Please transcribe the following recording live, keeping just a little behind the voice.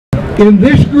In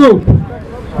this group,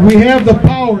 we have the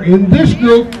power, in this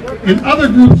group and other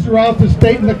groups throughout the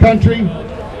state and the country,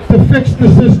 to fix the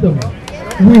system.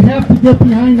 We have to get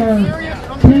behind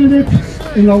our candidates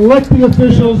and elected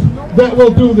officials that will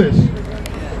do this.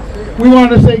 We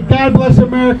want to say, God bless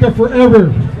America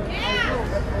forever.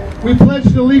 We pledge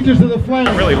allegiance to the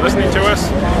flag. Really listening to us,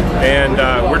 and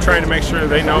we're trying to make sure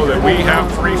they know that we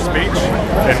have free speech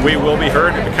and we will be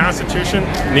heard. The Constitution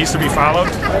needs to be followed,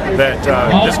 that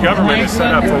this government is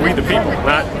set up for we the people,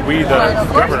 not we the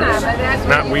governors,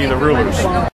 not we the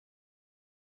rulers.